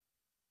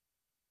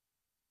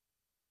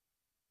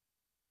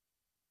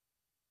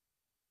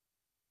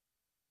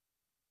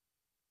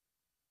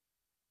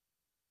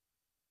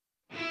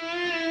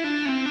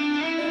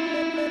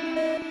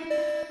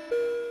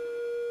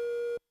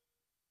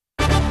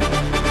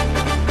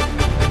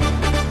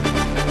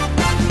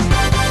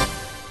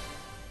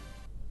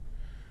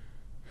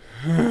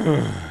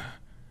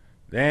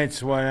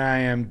That's what I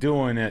am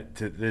doing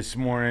this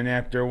morning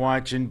after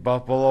watching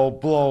Buffalo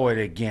blow it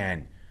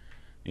again.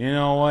 You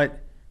know what?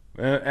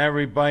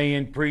 Everybody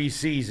in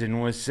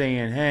preseason was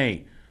saying,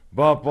 hey,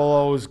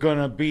 Buffalo is going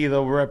to be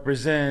the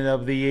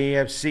representative of the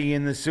AFC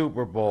in the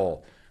Super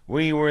Bowl.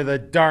 We were the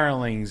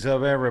darlings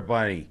of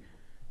everybody.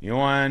 You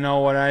want to know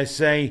what I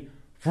say?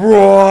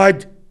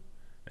 Fraud!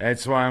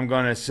 That's what I'm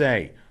going to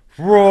say.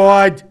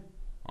 Fraud!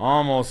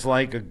 Almost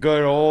like a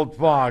good old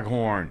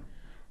foghorn.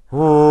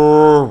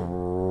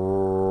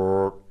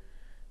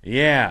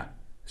 Yeah,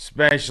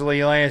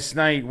 especially last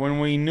night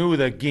when we knew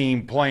the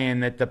game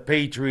plan that the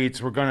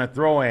Patriots were going to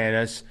throw at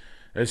us,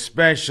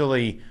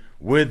 especially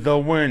with the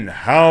wind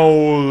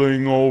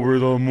howling over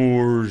the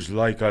moors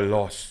like a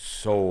lost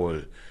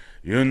soul.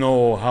 You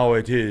know how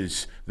it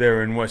is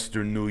there in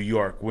western New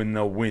York when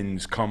the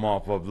winds come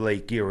off of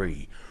Lake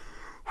Erie.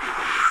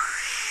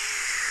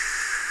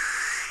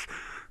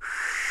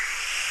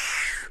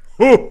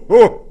 Ho,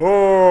 ho,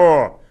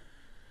 ho!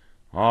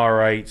 All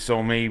right,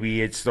 so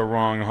maybe it's the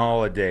wrong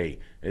holiday.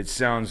 It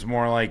sounds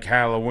more like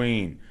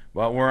Halloween,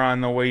 but we're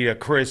on the way to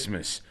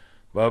Christmas.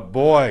 But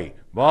boy,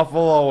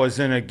 Buffalo was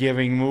in a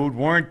giving mood,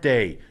 weren't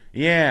they?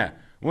 Yeah,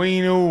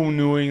 we knew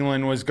New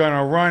England was going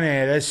to run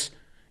at us,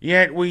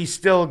 yet we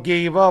still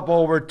gave up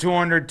over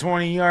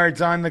 220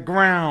 yards on the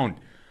ground.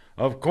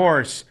 Of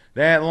course,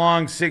 that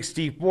long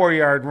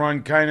 64-yard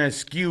run kind of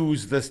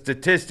skews the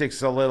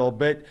statistics a little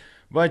bit,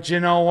 but you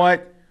know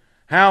what?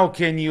 How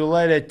can you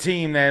let a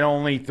team that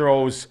only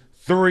throws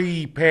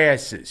three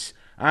passes,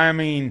 I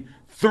mean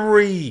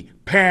three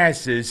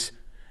passes,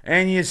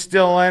 and you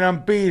still let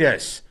them beat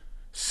us?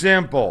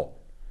 Simple.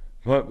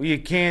 But you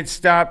can't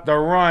stop the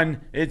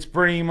run. It's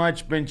pretty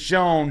much been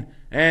shown.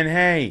 And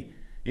hey,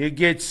 you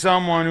get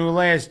someone who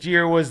last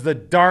year was the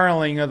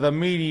darling of the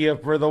media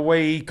for the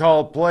way he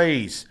called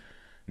plays.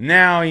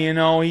 Now,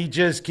 he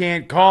just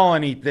can't call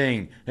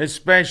anything,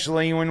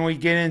 especially when we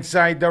get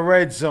inside the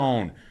red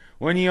zone.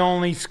 When you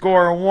only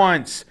score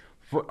once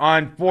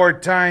on 4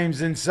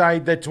 times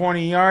inside the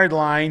 20-yard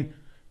line,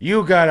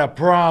 you got a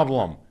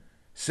problem.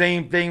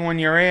 Same thing when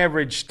your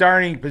average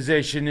starting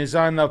position is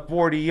on the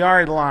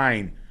 40-yard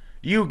line.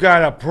 You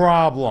got a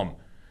problem.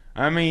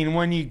 I mean,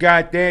 when you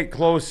got that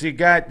close, you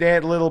got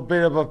that little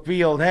bit of a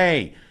field,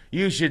 hey,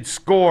 you should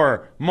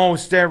score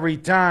most every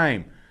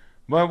time.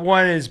 But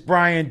what is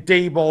Brian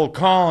Daboll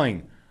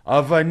calling?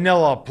 A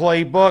vanilla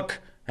playbook?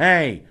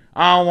 Hey,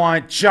 I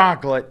want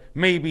chocolate,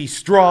 maybe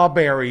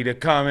strawberry to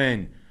come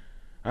in.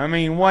 I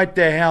mean, what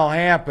the hell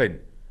happened?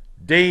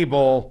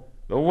 Daboll,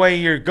 the way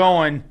you're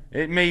going,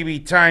 it may be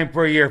time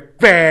for your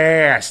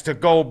ass to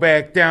go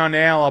back down to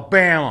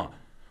Alabama.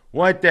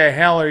 What the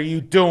hell are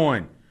you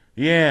doing?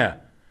 Yeah,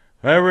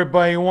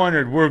 everybody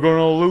wondered we're going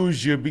to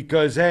lose you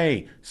because,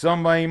 hey,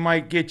 somebody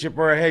might get you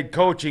for a head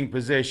coaching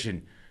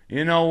position.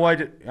 You know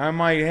what? I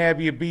might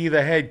have you be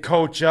the head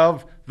coach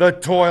of the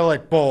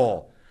toilet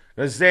bowl.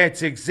 Because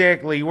that's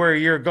exactly where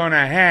you're going to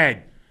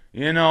head.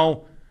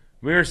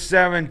 We're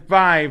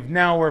 7-5.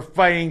 Now we're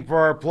fighting for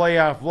our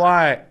playoff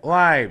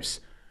lives.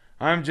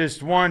 I'm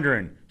just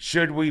wondering,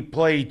 should we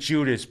play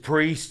Judas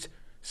Priest?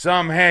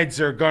 Some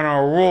heads are going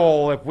to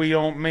roll if we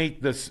don't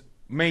make the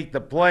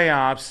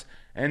playoffs,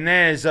 and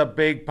that is a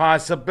big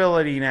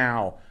possibility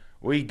now.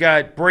 We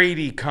got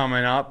Brady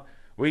coming up.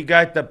 We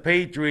got the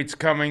Patriots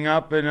coming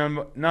up in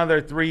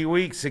another 3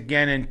 weeks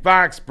again in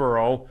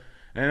Foxborough.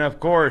 And of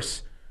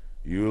course,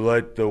 you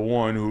let the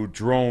one who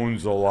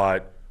drones a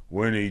lot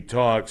when he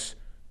talks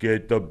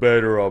get the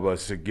better of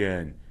us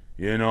again.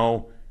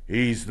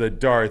 He's the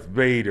Darth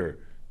Vader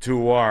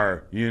to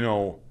our,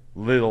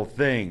 little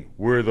thing.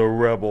 We're the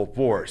rebel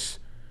force.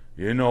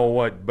 You know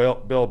what Bill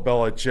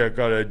Belichick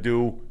ought to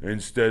do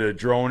instead of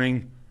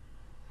droning?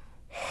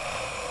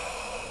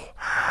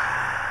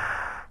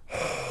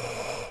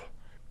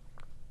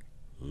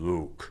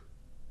 Luke,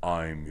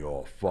 I'm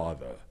your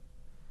father.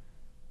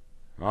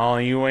 Oh,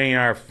 you ain't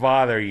our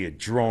father, you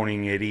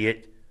droning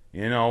idiot.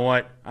 You know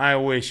what? I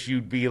wish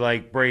you'd be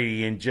like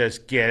Brady and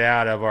just get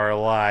out of our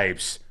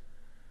lives.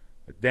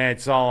 But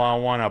that's all I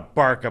want to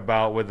bark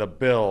about with the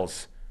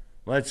Bills.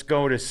 Let's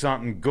go to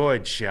something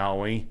good,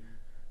 shall we?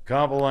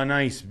 Couple of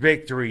nice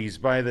victories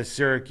by the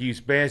Syracuse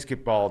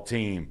basketball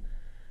team,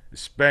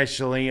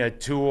 especially a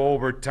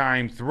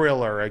 2-overtime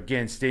thriller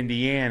against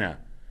Indiana.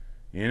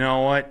 You know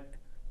what?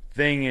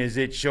 Thing is,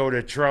 it showed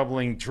a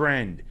troubling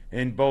trend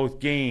in both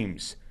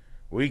games.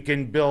 We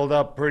can build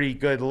up pretty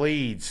good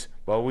leads,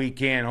 but we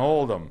can't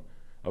hold them.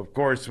 Of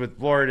course, with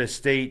Florida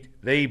State,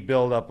 they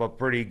built up a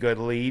pretty good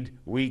lead.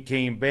 We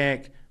came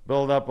back,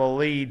 built up a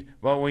lead,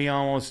 but we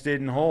almost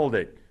didn't hold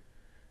it.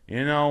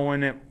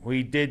 When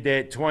we did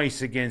that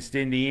twice against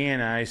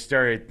Indiana, I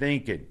started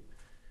thinking,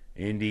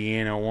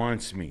 Indiana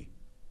wants me.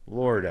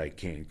 Lord, I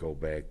can't go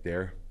back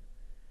there.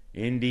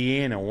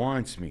 Indiana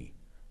wants me.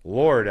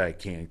 Lord, I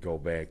can't go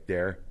back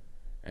there.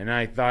 And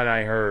I thought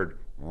I heard,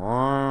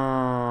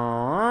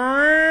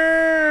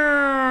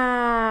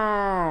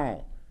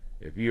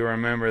 if you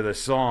remember the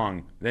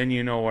song, then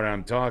you know what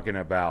I'm talking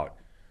about.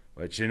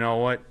 But you know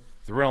what?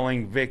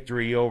 Thrilling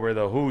victory over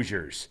the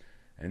Hoosiers.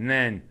 And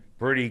then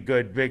Pretty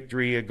good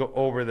victory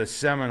over the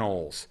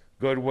Seminoles.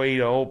 Good way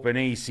to open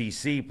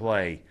ACC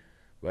play.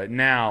 But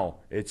now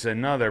it's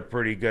another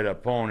pretty good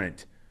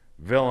opponent,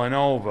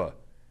 Villanova.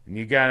 And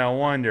you got to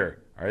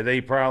wonder, are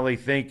they probably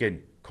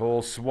thinking,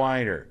 Cole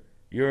Swider,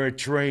 you're a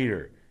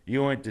traitor.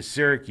 You went to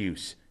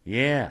Syracuse.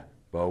 Yeah,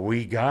 but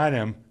we got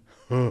him.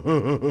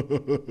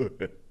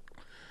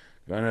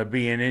 Gonna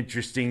be an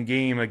interesting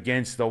game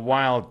against the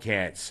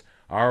Wildcats,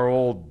 our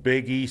old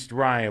Big East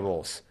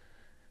rivals.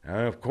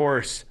 And of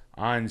course,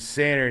 on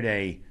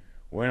Saturday,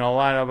 when a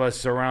lot of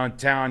us around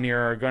town here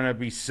are going to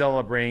be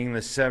celebrating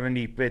the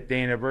 75th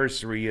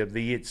anniversary of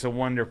the It's a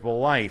Wonderful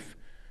Life,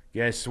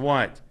 guess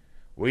what?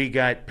 We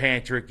got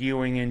Patrick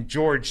Ewing in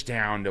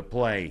Georgetown to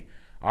play.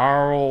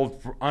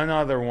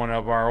 Another one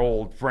of our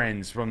old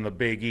friends from the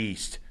Big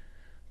East.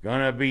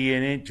 Gonna be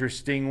an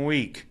interesting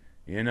week,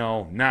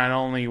 not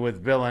only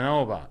with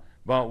Villanova,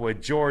 but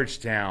with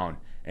Georgetown.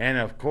 And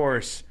of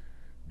course,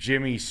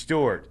 Jimmy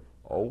Stewart.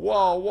 Oh,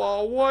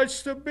 wow,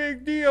 what's the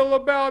big deal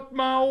about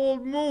my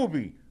old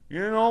movie?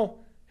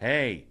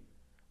 Hey,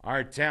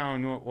 our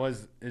town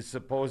is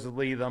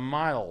supposedly the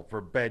model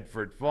for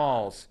Bedford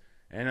Falls.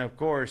 And of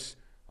course,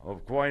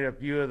 of quite a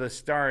few of the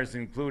stars,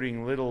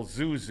 including Little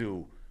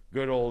Zuzu,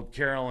 good old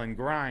Carolyn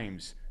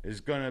Grimes,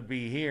 is going to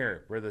be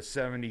here for the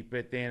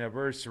 75th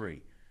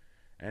anniversary.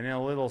 And a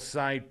little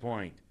side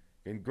point,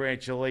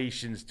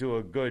 congratulations to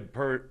a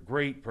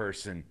great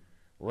person,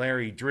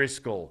 Larry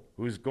Driscoll,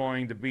 who's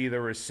going to be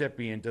the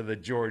recipient of the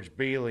George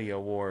Bailey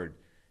Award.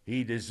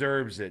 He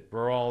deserves it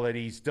for all that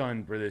he's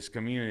done for this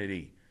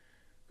community.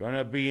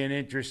 Gonna be an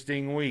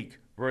interesting week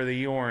for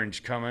the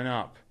Orange coming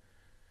up.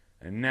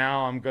 And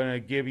now I'm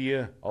gonna give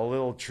you a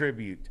little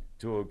tribute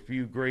to a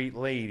few great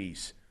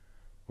ladies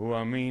who,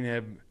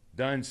 have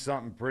done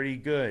something pretty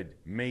good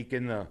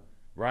making the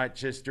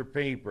Rochester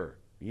paper.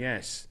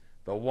 Yes,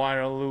 the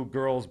Waterloo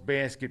girls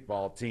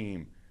basketball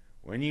team.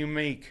 When you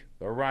make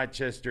the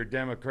Rochester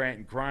Democrat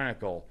and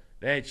Chronicle,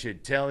 that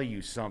should tell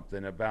you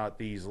something about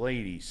these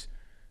ladies.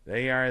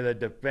 They are the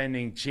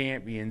defending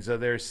champions of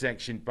their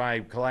Section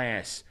 5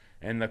 class,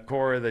 and the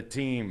core of the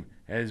team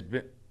has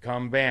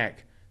come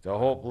back to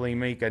hopefully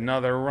make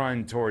another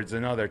run towards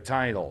another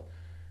title.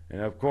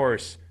 And of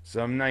course,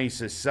 some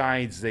nice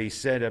asides they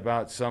said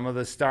about some of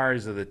the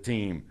stars of the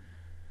team.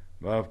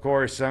 But of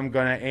course, I'm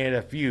going to add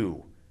a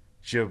few.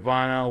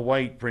 Giovanna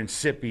White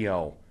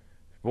Principio.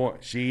 Boy,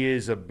 she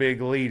is a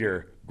big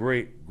leader,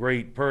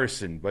 great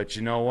person. But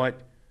you know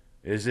what?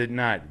 Is it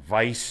not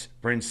Vice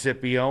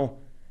Principio?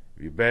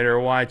 You better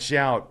watch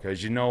out,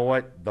 because you know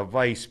what the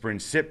Vice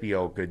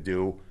Principio could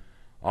do.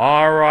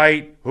 All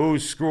right,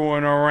 who's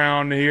screwing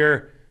around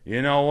here?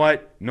 You know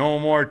what? No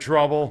more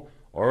trouble,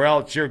 or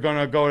else you're going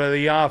to go to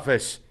the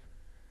office.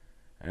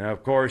 And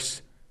of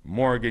course,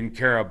 Morgan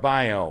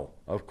Caraballo.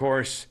 Of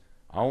course,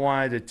 I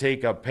wanted to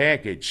take a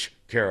package,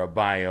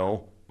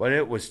 Caraballo, but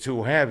it was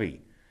too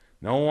heavy.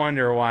 No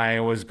wonder why I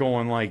was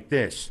going like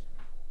this.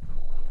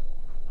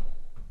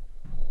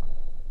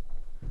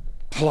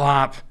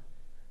 Plop.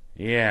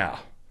 Yeah.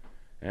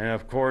 And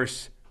of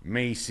course,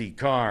 Macy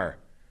Carr.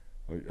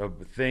 The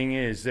thing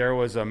is, there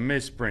was a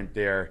misprint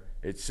there.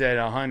 It said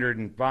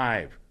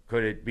 105.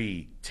 Could it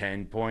be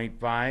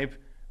 10.5?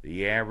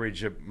 The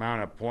average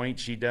amount of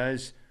points she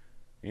does?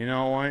 You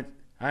know what?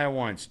 I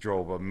once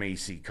drove a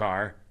Macy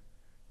Carr.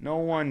 No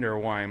wonder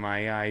why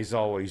my eyes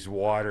always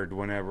watered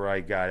whenever I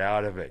got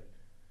out of it.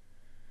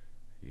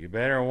 You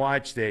better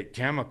watch that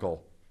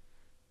chemical.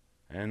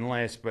 And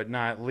last but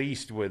not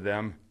least with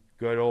them,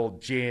 good old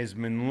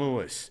Jasmine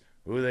Lewis,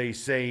 who they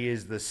say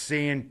is the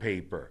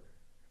sandpaper.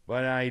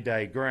 But I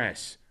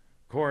digress.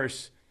 Of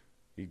course,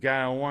 you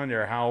gotta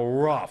wonder how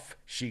rough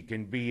she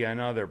can be on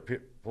other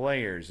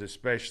players,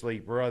 especially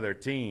for other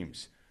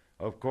teams.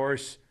 Of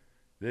course,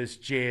 this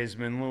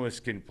Jasmine Lewis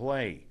can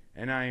play,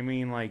 and I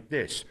mean like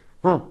this.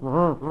 Boy,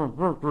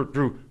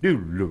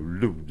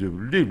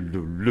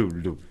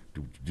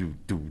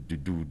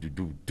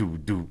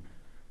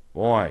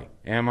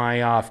 am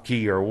I off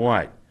key or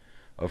what?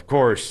 Of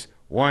course,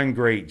 one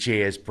great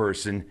jazz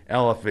person,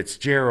 Ella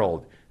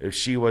Fitzgerald, if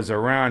she was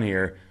around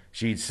here,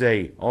 she'd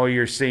say, oh,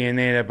 you're saying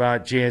that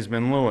about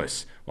Jasmine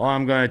Lewis. Well,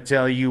 I'm going to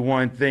tell you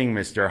one thing,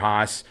 Mr.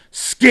 Haas.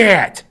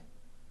 Scat!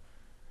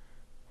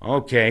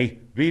 Okay.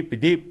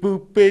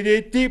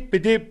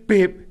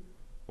 Beep-a-dip-boop-a-dip-beep-a-dip-beep.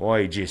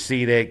 Boy, did you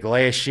see that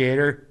glass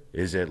shatter?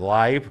 Is it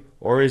live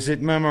or is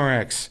it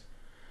Memorex?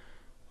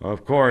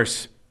 Of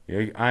course,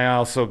 I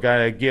also got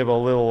to give a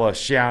little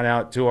shout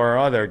out to our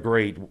other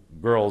great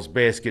girls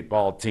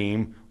basketball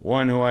team,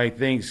 one who I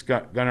think's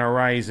going to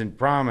rise in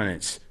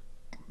prominence.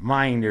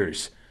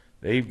 Minders.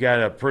 They've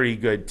got a pretty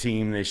good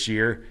team this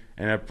year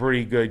and a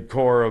pretty good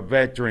core of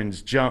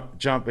veterans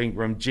jumping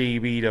from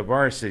JV to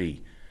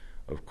varsity.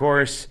 Of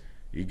course,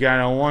 you got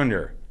to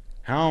wonder,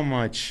 how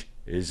much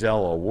is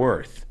Ella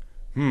worth?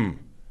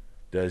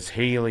 Does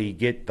Haley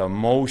get the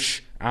most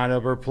out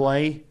of her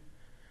play?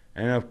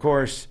 And of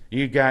course,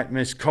 you got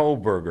Miss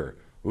Koberger,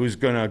 who's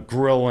going to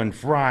grill and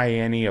fry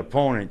any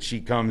opponent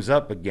she comes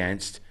up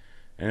against.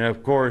 And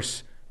of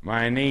course,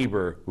 my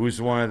neighbor,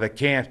 who's one of the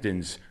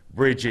captains,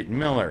 Bridget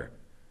Miller.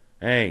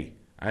 Hey,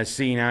 I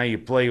seen how you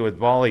play with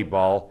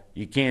volleyball.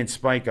 You can't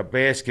spike a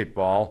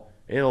basketball.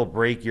 It'll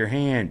break your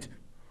hand.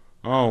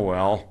 Oh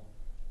well.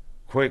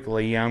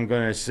 Quickly, I'm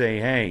gonna say,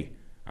 hey,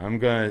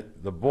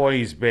 the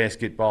boys'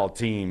 basketball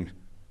team.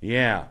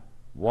 Yeah,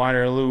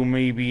 Waterloo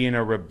may be in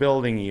a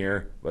rebuilding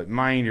year, but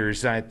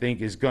Minders, I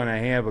think, is gonna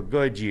have a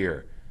good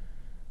year.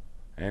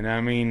 And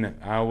I mean,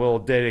 I will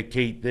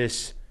dedicate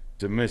this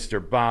to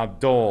Mr. Bob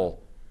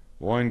Dole,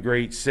 one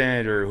great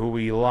senator who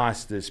we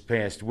lost this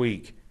past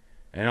week,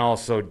 and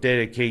also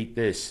dedicate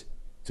this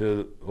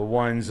to the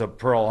ones of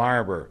Pearl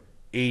Harbor.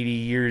 80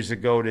 years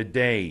ago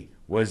today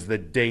was the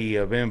day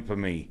of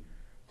infamy.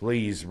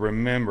 Please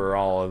remember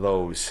all of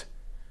those.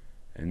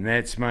 And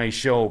that's my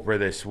show for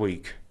this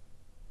week.